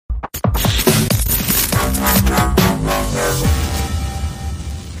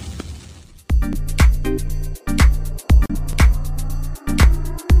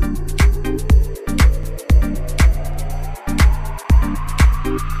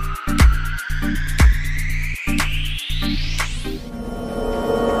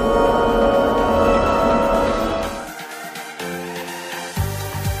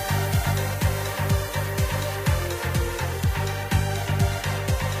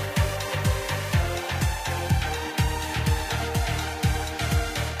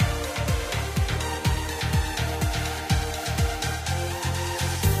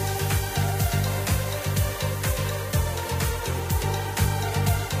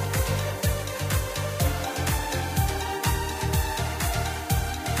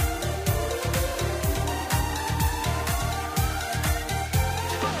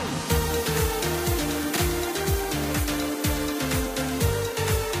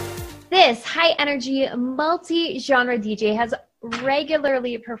This high-energy, multi-genre DJ has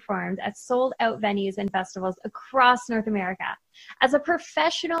regularly performed at sold-out venues and festivals across North America. As a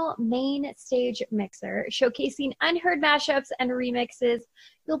professional main stage mixer, showcasing unheard mashups and remixes,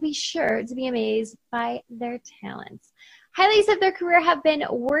 you'll be sure to be amazed by their talents. Highlights of their career have been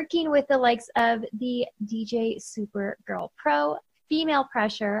working with the likes of the DJ Supergirl Pro, Female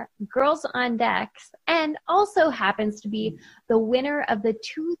Pressure, Girls on Decks, and also happens to be the winner of the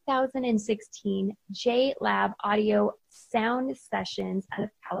 2016 J-Lab Audio Sound Sessions out of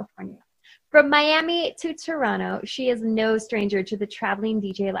California. From Miami to Toronto, she is no stranger to the traveling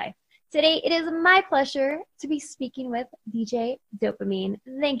DJ life. Today, it is my pleasure to be speaking with DJ Dopamine.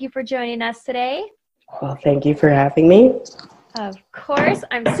 Thank you for joining us today. Well, thank you for having me. Of course.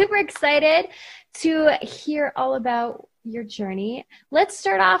 I'm super excited to hear all about your journey. Let's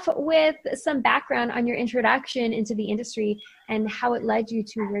start off with some background on your introduction into the industry and how it led you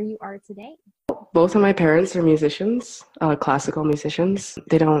to where you are today. Both of my parents are musicians, classical musicians.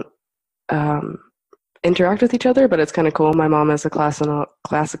 They don't interact with each other, but it's kind of cool. My mom is a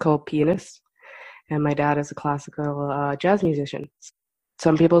classical pianist, and my dad is a classical jazz musician.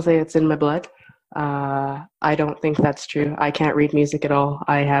 Some people say it's in my blood. I don't think that's true. I can't read music at all.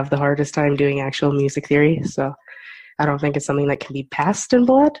 I have the hardest time doing actual music theory, so I don't think it's something that can be passed in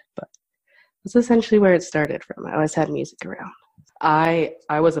blood, but that's essentially where it started from. I always had music around. I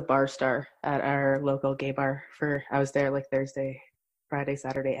was a bar star at our local gay bar I was there like Thursday, Friday,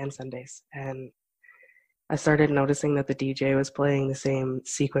 Saturday, and Sundays, and I started noticing that the DJ was playing the same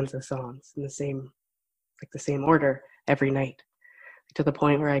sequence of songs in the same order every night, to the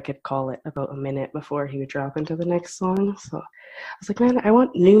point where I could call it about a minute before he would drop into the next song. So I was like, man, I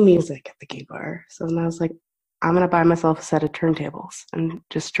want new music at the gay bar. So then I was like, I'm going to buy myself a set of turntables and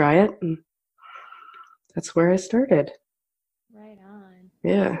just try it. And that's where I started. Right on.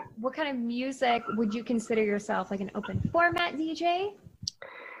 Yeah. What kind of music would you consider yourself, like an open format DJ?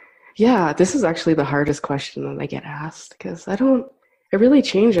 Yeah, this is actually the hardest question that I get asked, because it really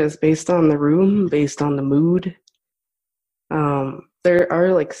changes based on the room, based on the mood. There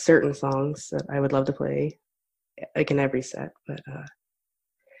are like certain songs that I would love to play like in every set, but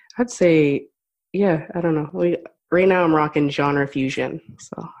I'd say, yeah, I don't know. Right now I'm rocking genre fusion,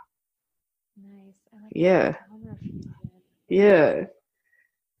 so. Nice. I like yeah. Genre fusion. Yeah.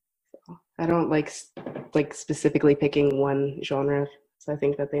 I don't like specifically picking one genre, so I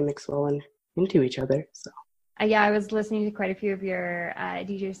think that they mix well into each other. So. Yeah, I was listening to quite a few of your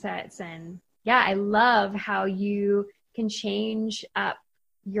DJ sets, and yeah, I love how you can change up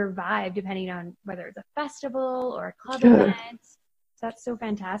your vibe depending on whether it's a festival or a club event. That's so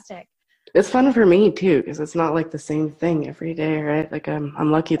fantastic. It's fun for me too, because it's not like the same thing every day, right? Like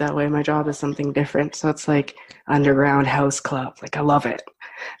I'm lucky that way. My job is something different, so it's like underground house club. Like I love it.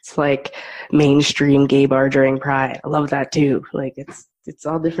 It's like mainstream gay bar during Pride. I love that too. Like it's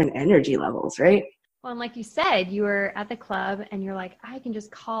all different energy levels, right? Well, and like you said, you were at the club and you're like, I can just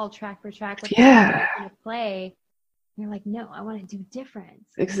call track for track what yeah. I'm gonna play. And you're like, no, I want to do different.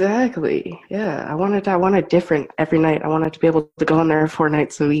 Exactly. Yeah. I want it different every night. I wanted to be able to go in there 4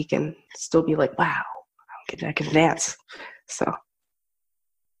 nights a week and still be like, wow, I can dance. So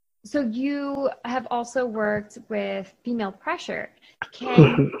you have also worked with Female Pressure.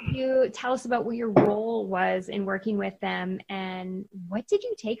 Can you tell us about what your role was in working with them, and what did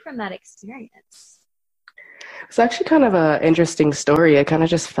you take from that experience? It's actually kind of an interesting story. I kind of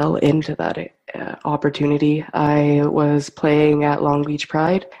just fell into that opportunity. I was playing at Long Beach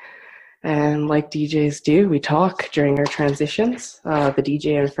Pride, and like DJs do, we talk during our transitions. The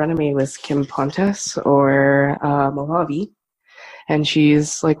DJ in front of me was Kim Pontes, or Mojave, and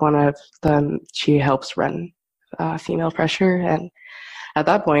she's like one of them. She helps run Female Pressure, and at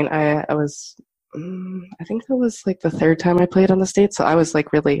that point, I was, I think that was like the third time I played on the stage. So I was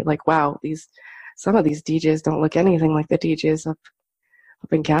like really like, wow, some of these DJs don't look anything like the DJs up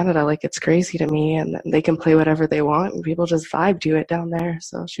in Canada. Like, it's crazy to me, and they can play whatever they want, and people just vibe to it down there.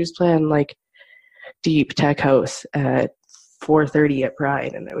 So she was playing like deep tech house at 4:30 at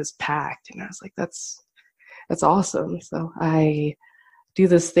Pride, and it was packed, and I was like, that's awesome. So I do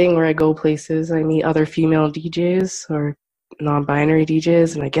this thing where I go places, I meet other female DJs or non-binary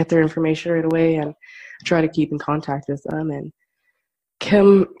DJs, and I get their information right away and try to keep in contact with them. And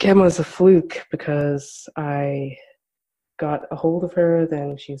Kim was a fluke, because I got a hold of her.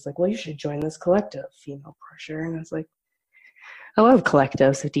 Then she's like, well, you should join this collective, Female Pressure. And I was like, I love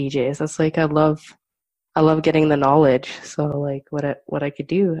collectives of DJs. That's like, I love getting the knowledge. So like what I could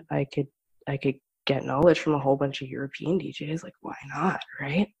do, I could get knowledge from a whole bunch of European DJs. Like, why not,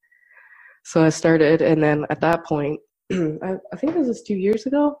 right? So I started, and then at that point, I think this was 2 years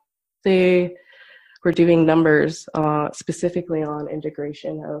ago, they were doing numbers specifically on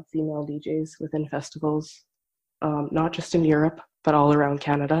integration of female DJs within festivals, not just in Europe, but all around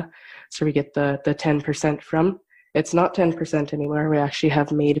Canada. So we get the 10% from. It's not 10% anymore. We actually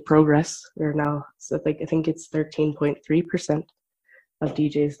have made progress. We're now, so I think it's 13.3% of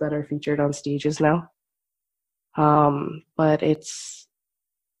DJs that are featured on stages now. But that's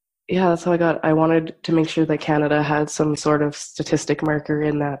how I wanted to make sure that Canada had some sort of statistic marker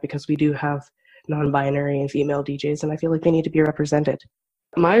in that, because we do have non-binary and female DJs, and I feel like they need to be represented.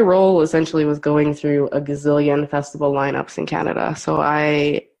 My role essentially was going through a gazillion festival lineups in Canada. So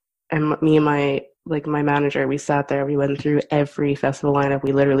me and my manager, we sat there, we went through every festival lineup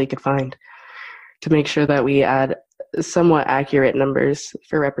we literally could find to make sure that we had somewhat accurate numbers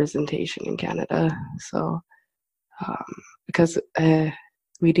for representation in Canada. So, because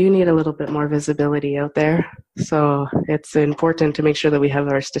we do need a little bit more visibility out there. So it's important to make sure that we have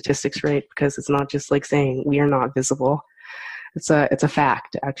our statistics right, because it's not just like saying we are not visible. It's a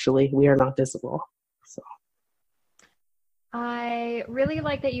fact, actually. We are not visible. So I really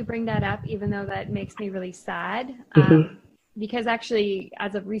like that you bring that up, even though that makes me really sad. Because actually,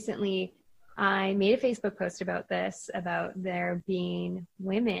 as of recently, I made a Facebook post about this, about there being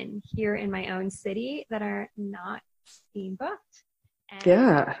women here in my own city that are not being booked. And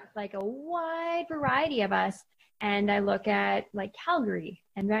yeah, like a wide variety of us. And I look at like Calgary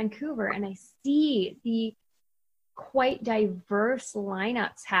and Vancouver, and I see the quite diverse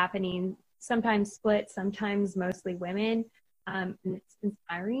lineups happening, sometimes split, sometimes mostly women. And it's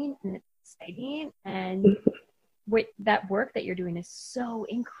inspiring and it's exciting. And that work that you're doing is so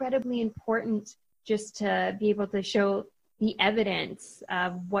incredibly important, just to be able to show the evidence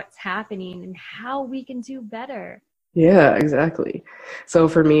of what's happening and how we can do better. Yeah, exactly. So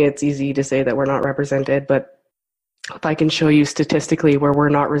for me, it's easy to say that we're not represented, but if I can show you statistically where we're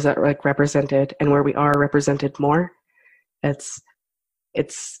not represented and where we are represented more, it's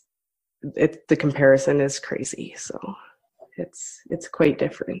the comparison is crazy. So it's quite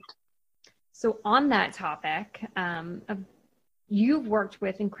different. So on that topic, you've worked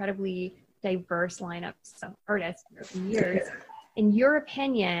with incredibly diverse lineups of artists over the years. Yeah. In your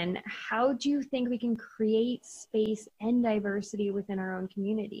opinion, how do you think we can create space and diversity within our own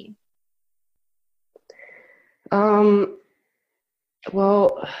community?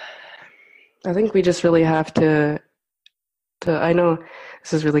 Well, I think we just really have to I know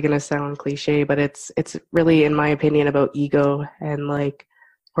this is really going to sound cliche, but it's really, in my opinion, about ego, and like,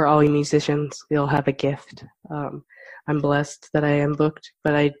 we're all musicians. We all have a gift. I'm blessed that I am booked,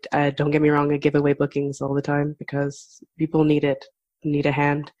 but I don't get me wrong, I give away bookings all the time because people need a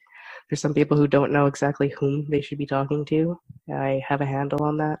hand. There's some people who don't know exactly whom they should be talking to. I have a handle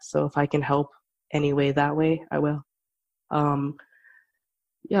on that. So if I can help any way that way, I will.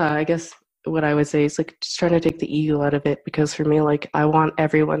 Yeah, I guess what I would say is like just trying to take the ego out of it, because for me, like, I want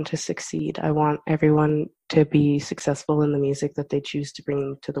everyone to succeed. I want everyone to be successful in the music that they choose to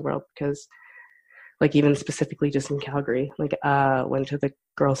bring to the world, because like, even specifically just in Calgary, like, went to the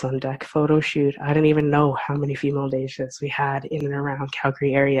Girls on Deck photo shoot. I didn't even know how many female DJs we had in and around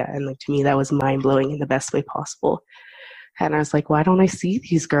Calgary area. And like, to me, that was mind blowing in the best way possible. And I was like, why don't I see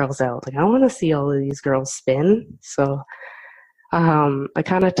these girls out? Like, I want to see all of these girls spin. So I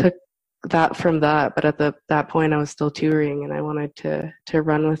kind of took that from that, but at that point I was still touring, and I wanted to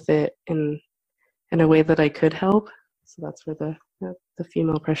run with it in a way that I could help. So that's where the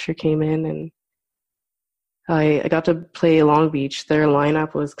Female Pressure came in, and I got to play Long Beach. Their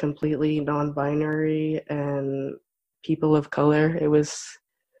lineup was completely non-binary and people of color. It was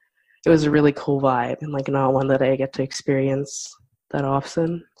a really cool vibe, and like, not one that I get to experience that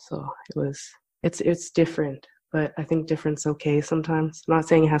often. So it's different. but I think different's okay sometimes. I'm not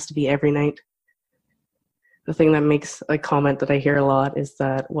saying it has to be every night. The thing that makes a comment that I hear a lot is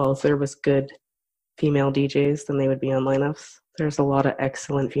that, well, if there was good female DJs, then they would be on lineups. There's a lot of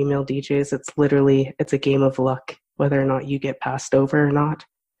excellent female DJs. It's a game of luck, whether or not you get passed over or not.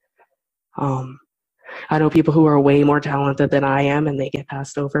 I know people who are way more talented than I am and they get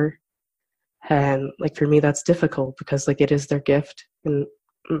passed over. And like for me, that's difficult because like it is their gift. And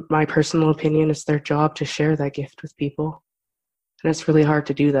my personal opinion, it's their job to share that gift with people. And it's really hard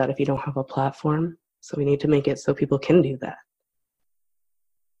to do that if you don't have a platform. So we need to make it so people can do that.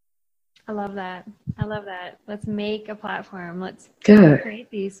 I love that. Let's make a platform. Let's create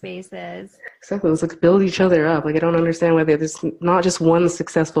these spaces. Exactly. Let's like build each other up. Like I don't understand why there's not just one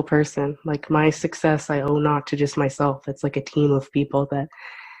successful person. Like my success, I owe not to just myself. It's like a team of people that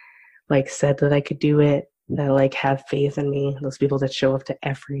like said that I could do it, that like have faith in me. Those people that show up to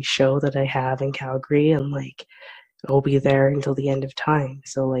every show that I have in Calgary and like I'll be there until the end of time.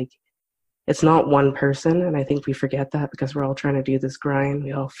 So like it's not one person, and I think we forget that because we're all trying to do this grind.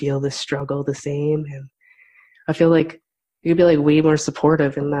 We all feel this struggle the same, and I feel like you'd be like way more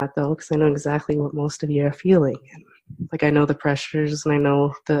supportive in that though, because I know exactly what most of you are feeling, and like I know the pressures, and I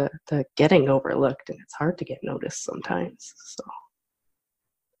know the getting overlooked, and it's hard to get noticed sometimes. So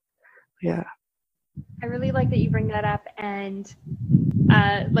yeah, I really like that you bring that up, and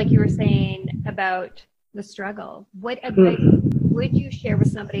like you were saying about the struggle. What advice would you share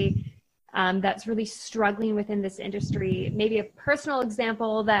with somebody that's really struggling within this industry? Maybe a personal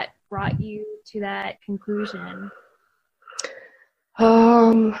example that brought you to that conclusion.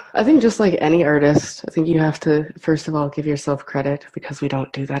 I think just like any artist, I think you have to, first of all, give yourself credit because we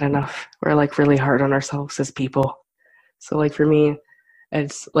don't do that enough. We're like really hard on ourselves as people. So like for me,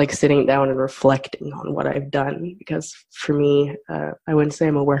 it's like sitting down and reflecting on what I've done because for me, I wouldn't say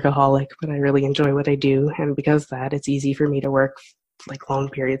I'm a workaholic, but I really enjoy what I do. And because of that, it's easy for me to work like long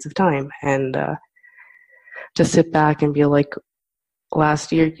periods of time and to sit back and be like,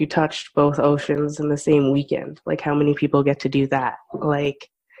 last year you touched both oceans in the same weekend. Like how many people get to do that? Like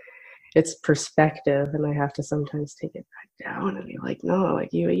it's perspective, and I have to sometimes take it back down and be like, no, like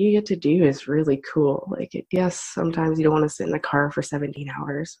what you get to do is really cool. Like yes, sometimes you don't want to sit in a car for 17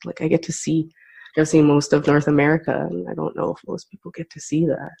 hours. Like I've seen most of North America, and I don't know if most people get to see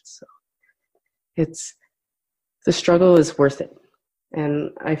that. So the struggle is worth it.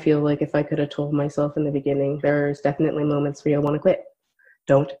 And I feel like if I could have told myself in the beginning, there's definitely moments where I want to quit.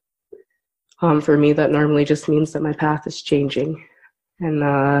 Don't. For me, that normally just means that my path is changing. And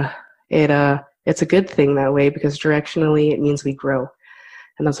it's a good thing that way because directionally it means we grow.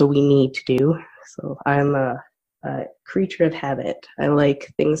 And that's what we need to do. So I'm a creature of habit. I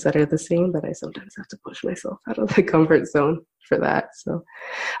like things that are the same, but I sometimes have to push myself out of the comfort zone for that. So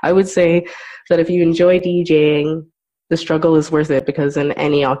I would say that if you enjoy DJing, the struggle is worth it because in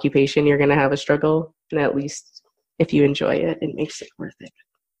any occupation you're going to have a struggle, and at least if you enjoy it, it makes it worth it.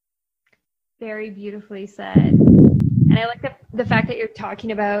 Very beautifully said. And I like the fact that you're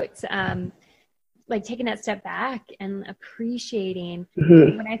talking about like taking that step back and appreciating.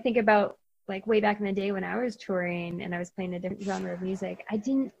 When I think about like way back in the day when I was touring and I was playing a different genre of music, I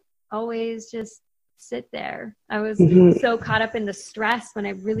didn't always just sit there. I was so caught up in the stress when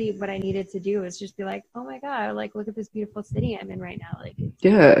what I needed to do was just be like, oh my God, like look at this beautiful city I'm in right now. Like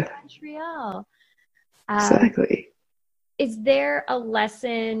Montreal. Exactly. Is there a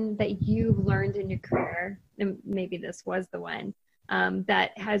lesson that you've learned in your career, and maybe this was the one,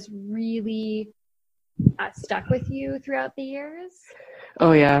 that has really stuck with you throughout the years?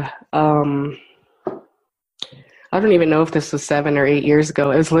 Oh yeah. I don't even know if this was 7 or 8 years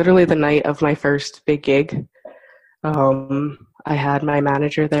ago. It was literally the night of my first big gig. I had my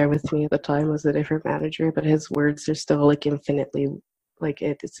manager there with me at the time. It was a different manager, but his words are still like infinitely, like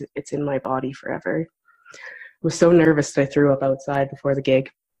it's in my body forever. I was so nervous that I threw up outside before the gig.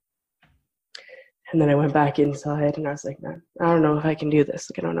 And then I went back inside and I was like, man, I don't know if I can do this.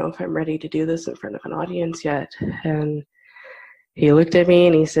 Like, I don't know if I'm ready to do this in front of an audience yet. And he looked at me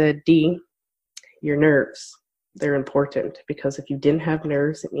and he said, Dee, your nerves, they're important because if you didn't have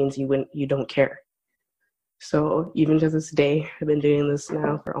nerves, it means you don't care. So even to this day, I've been doing this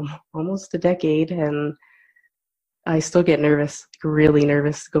now for almost a decade, and I still get nervous, really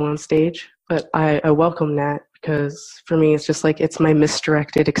nervous to go on stage. But I welcome that because for me, it's just like it's my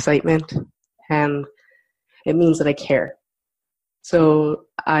misdirected excitement, and it means that I care. So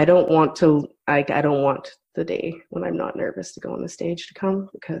I don't want the day when I'm not nervous to go on the stage to come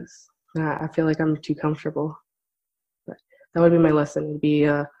because I feel like I'm too comfortable. But that would be my lesson. It'd be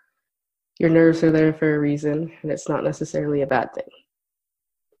your nerves are there for a reason, and it's not necessarily a bad thing.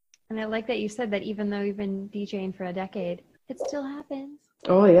 And I like that you said that even though you've been DJing for a decade, it still happens.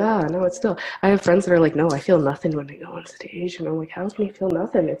 Oh yeah, no, it's still. I have friends that are like, no, I feel nothing when I go on stage, and I'm like, how can you feel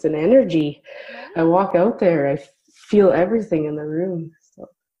nothing? It's an energy. Right? I walk out there, I feel everything in the room. So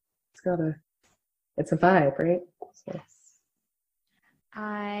it's a vibe, right? So.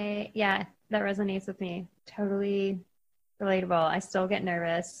 Yeah, that resonates with me. Totally relatable. I still get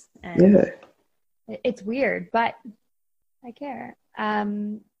nervous, and it's weird, but I care.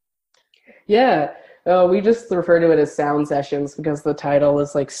 Yeah, we just refer to it as sound sessions because the title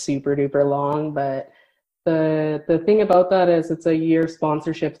is like super duper long. But the thing about that is it's a year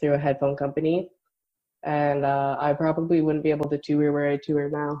sponsorship through a headphone company, and I probably wouldn't be able to tour where I tour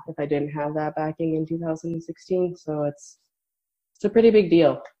now if I didn't have that backing in 2016. So it's a pretty big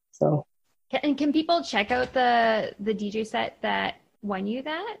deal. So. And can people check out the DJ set that won you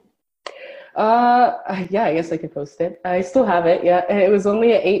that? Yeah, I guess I could post it. I still have it. Yeah, it was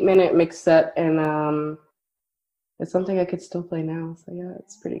only an 8-minute mix set, and it's something I could still play now. So yeah,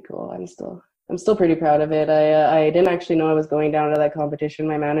 it's pretty cool. I'm still pretty proud of it. I didn't actually know I was going down to that competition.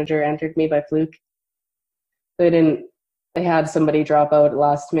 My manager entered me by fluke. They had somebody drop out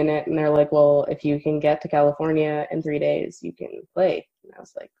last minute, and they're like, well, if you can get to California in 3 days, you can play. And I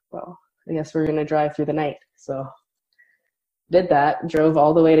was like, well, I guess we're gonna drive through the night. So did that, drove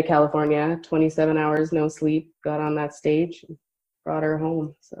all the way to California, 27 hours, no sleep, got on that stage, and brought her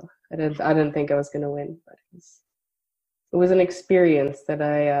home. So I didn't think I was going to win, but it was an experience that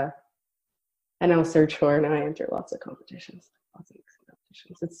I now search for, and I enter lots of competitions.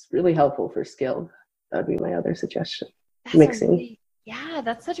 It's really helpful for skill. That would be my other suggestion. Mixing.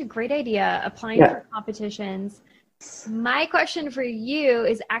 That's such a great idea, applying for competitions. My question for you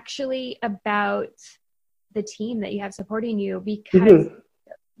is actually about the team that you have supporting you, because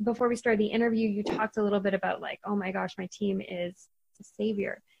before we started the interview, you talked a little bit about like, oh my gosh, my team is a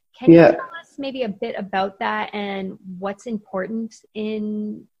savior. Can you tell us maybe a bit about that and what's important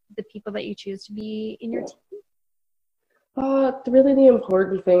in the people that you choose to be in your team? Really the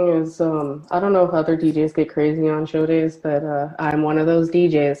important thing is, I don't know if other DJs get crazy on show days, but I'm one of those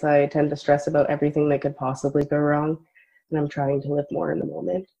DJs. I tend to stress about everything that could possibly go wrong, and I'm trying to live more in the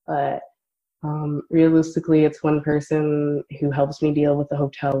moment. But realistically, it's one person who helps me deal with the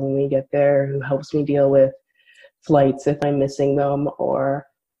hotel when we get there, who helps me deal with flights if I'm missing them, or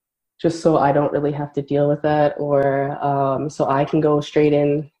just so I don't really have to deal with that, or so I can go straight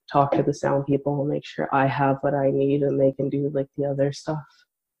in, talk to the sound people, and make sure I have what I need, and they can do like the other stuff.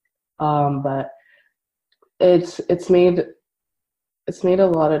 But it's made a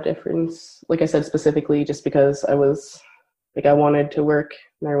lot of difference. Like I said, specifically just because I wanted to work.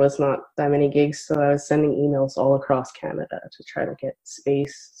 There was not that many gigs, so I was sending emails all across Canada to try to get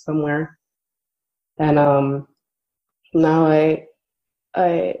space somewhere. And now I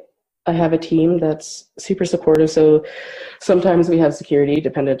have a team that's super supportive. So sometimes we have security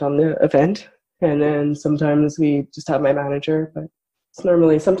dependent on the event, and then sometimes we just have my manager. But it's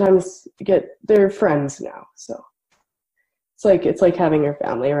normally sometimes they're friends now, so it's like having your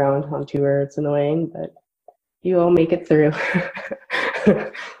family around on tour. It's annoying, but you all make it through.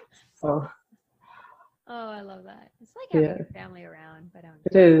 So. Oh, I love that. It's like having your family around, but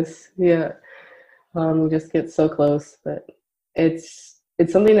it is, yeah. You just get so close, but it's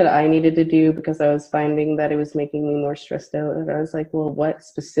something that I needed to do because I was finding that it was making me more stressed out. And I was like, well, what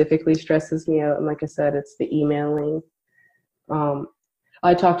specifically stresses me out? And like I said, it's the emailing.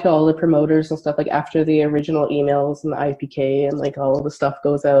 I talk to all the promoters and stuff, like after the original emails and the IPK and like all of the stuff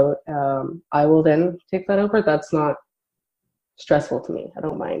goes out, I will then take that over. That's not stressful to me. I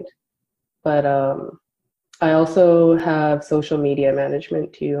don't mind. But I also have social media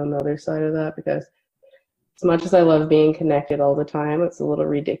management too on the other side of that, because as much as I love being connected all the time, it's a little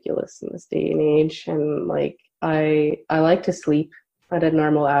ridiculous in this day and age. And like I like to sleep at a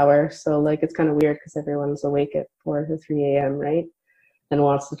normal hour, so like it's kind of weird because everyone's awake at 4 to 3 a.m. right, and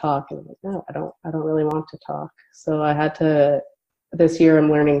wants to talk, and I'm like, no, I don't really want to talk. So I had to. This year,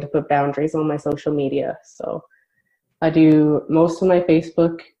 I'm learning to put boundaries on my social media. So I do most of my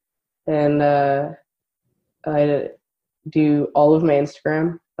Facebook, and I do all of my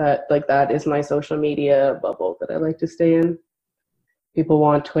Instagram. But like that is my social media bubble that I like to stay in. People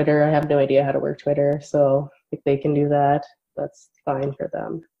want Twitter. I have no idea how to work Twitter, so if they can do that, that's fine for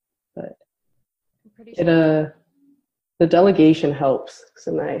them. But the delegation helps,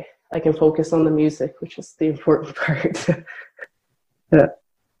 so I can focus on the music, which is the important part. Yeah.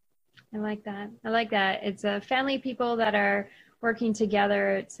 I like that. It's a family, people that are working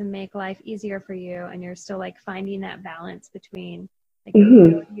together to make life easier for you, and you're still like finding that balance between like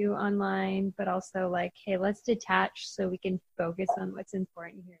you online, but also like, hey, let's detach so we can focus on what's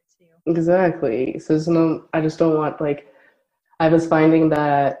important here too. Exactly. So I just don't want like I was finding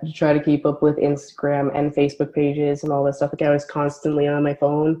that to try to keep up with Instagram and Facebook pages and all this stuff, like I was constantly on my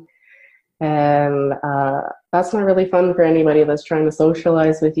phone. And that's not really fun for anybody that's trying to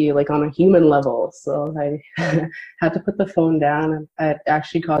socialize with you, like on a human level. So I had to put the phone down, and it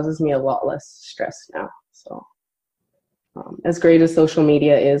actually causes me a lot less stress now. So as great as social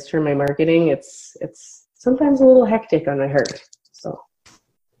media is for my marketing, it's sometimes a little hectic on my heart. So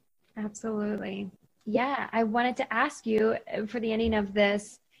Absolutely. Yeah, I wanted to ask you for the ending of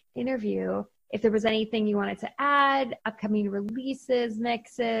this interview if there was anything you wanted to add, upcoming releases,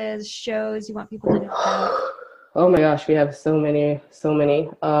 mixes, shows you want people to know about. oh my gosh, we have so many, so many.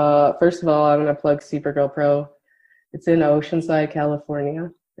 First of all, I'm gonna plug Supergirl Pro. It's in Oceanside,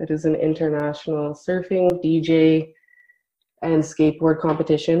 California. It is an international surfing, DJ, and skateboard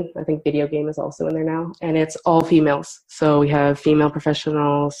competition. I think video game is also in there now. And it's all females. So we have female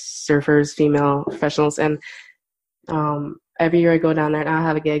professional surfers, female professionals. And every year I go down there and I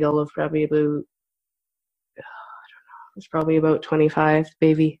have a gaggle of probably about, it's probably about 25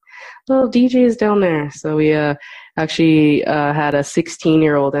 baby little DJs down there. So we actually had a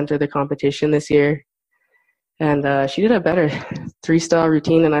 16-year-old enter the competition this year. And she did a better 3-style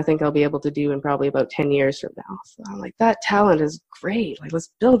routine than I think I'll be able to do in probably about 10 years from now. So I'm like, that talent is great. Like,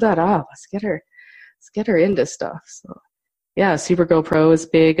 let's build that up. Let's get her into stuff. So yeah, Supergirl Pro is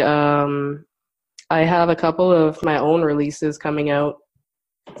big. I have a couple of my own releases coming out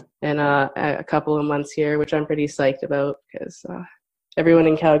in a couple of months here, which I'm pretty psyched about because everyone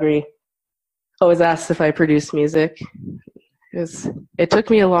in Calgary always asks if I produce music. It took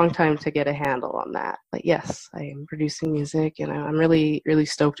me a long time to get a handle on that. But yes, I am producing music, and I'm really, really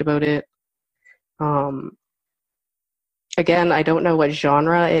stoked about it. Again, I don't know what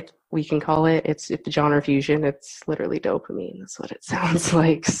genre we can call it. It's genre fusion. It's literally dopamine. That's what it sounds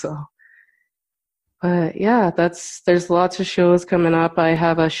like. So, but yeah, there's lots of shows coming up. I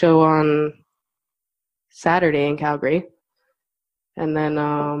have a show on Saturday in Calgary, and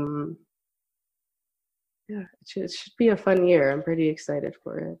then yeah, it should be a fun year. I'm pretty excited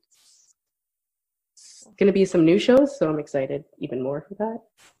for it. It's going to be some new shows, so I'm excited even more for that.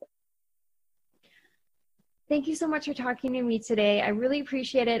 Thank you so much for talking to me today. I really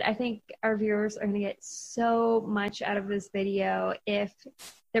appreciate it. I think our viewers are going to get so much out of this video. If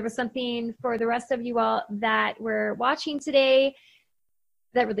there was something for the rest of you all that were watching today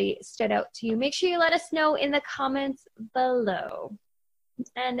that really stood out to you, make sure you let us know in the comments below.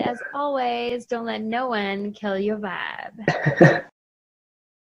 And as always, don't let no one kill your vibe.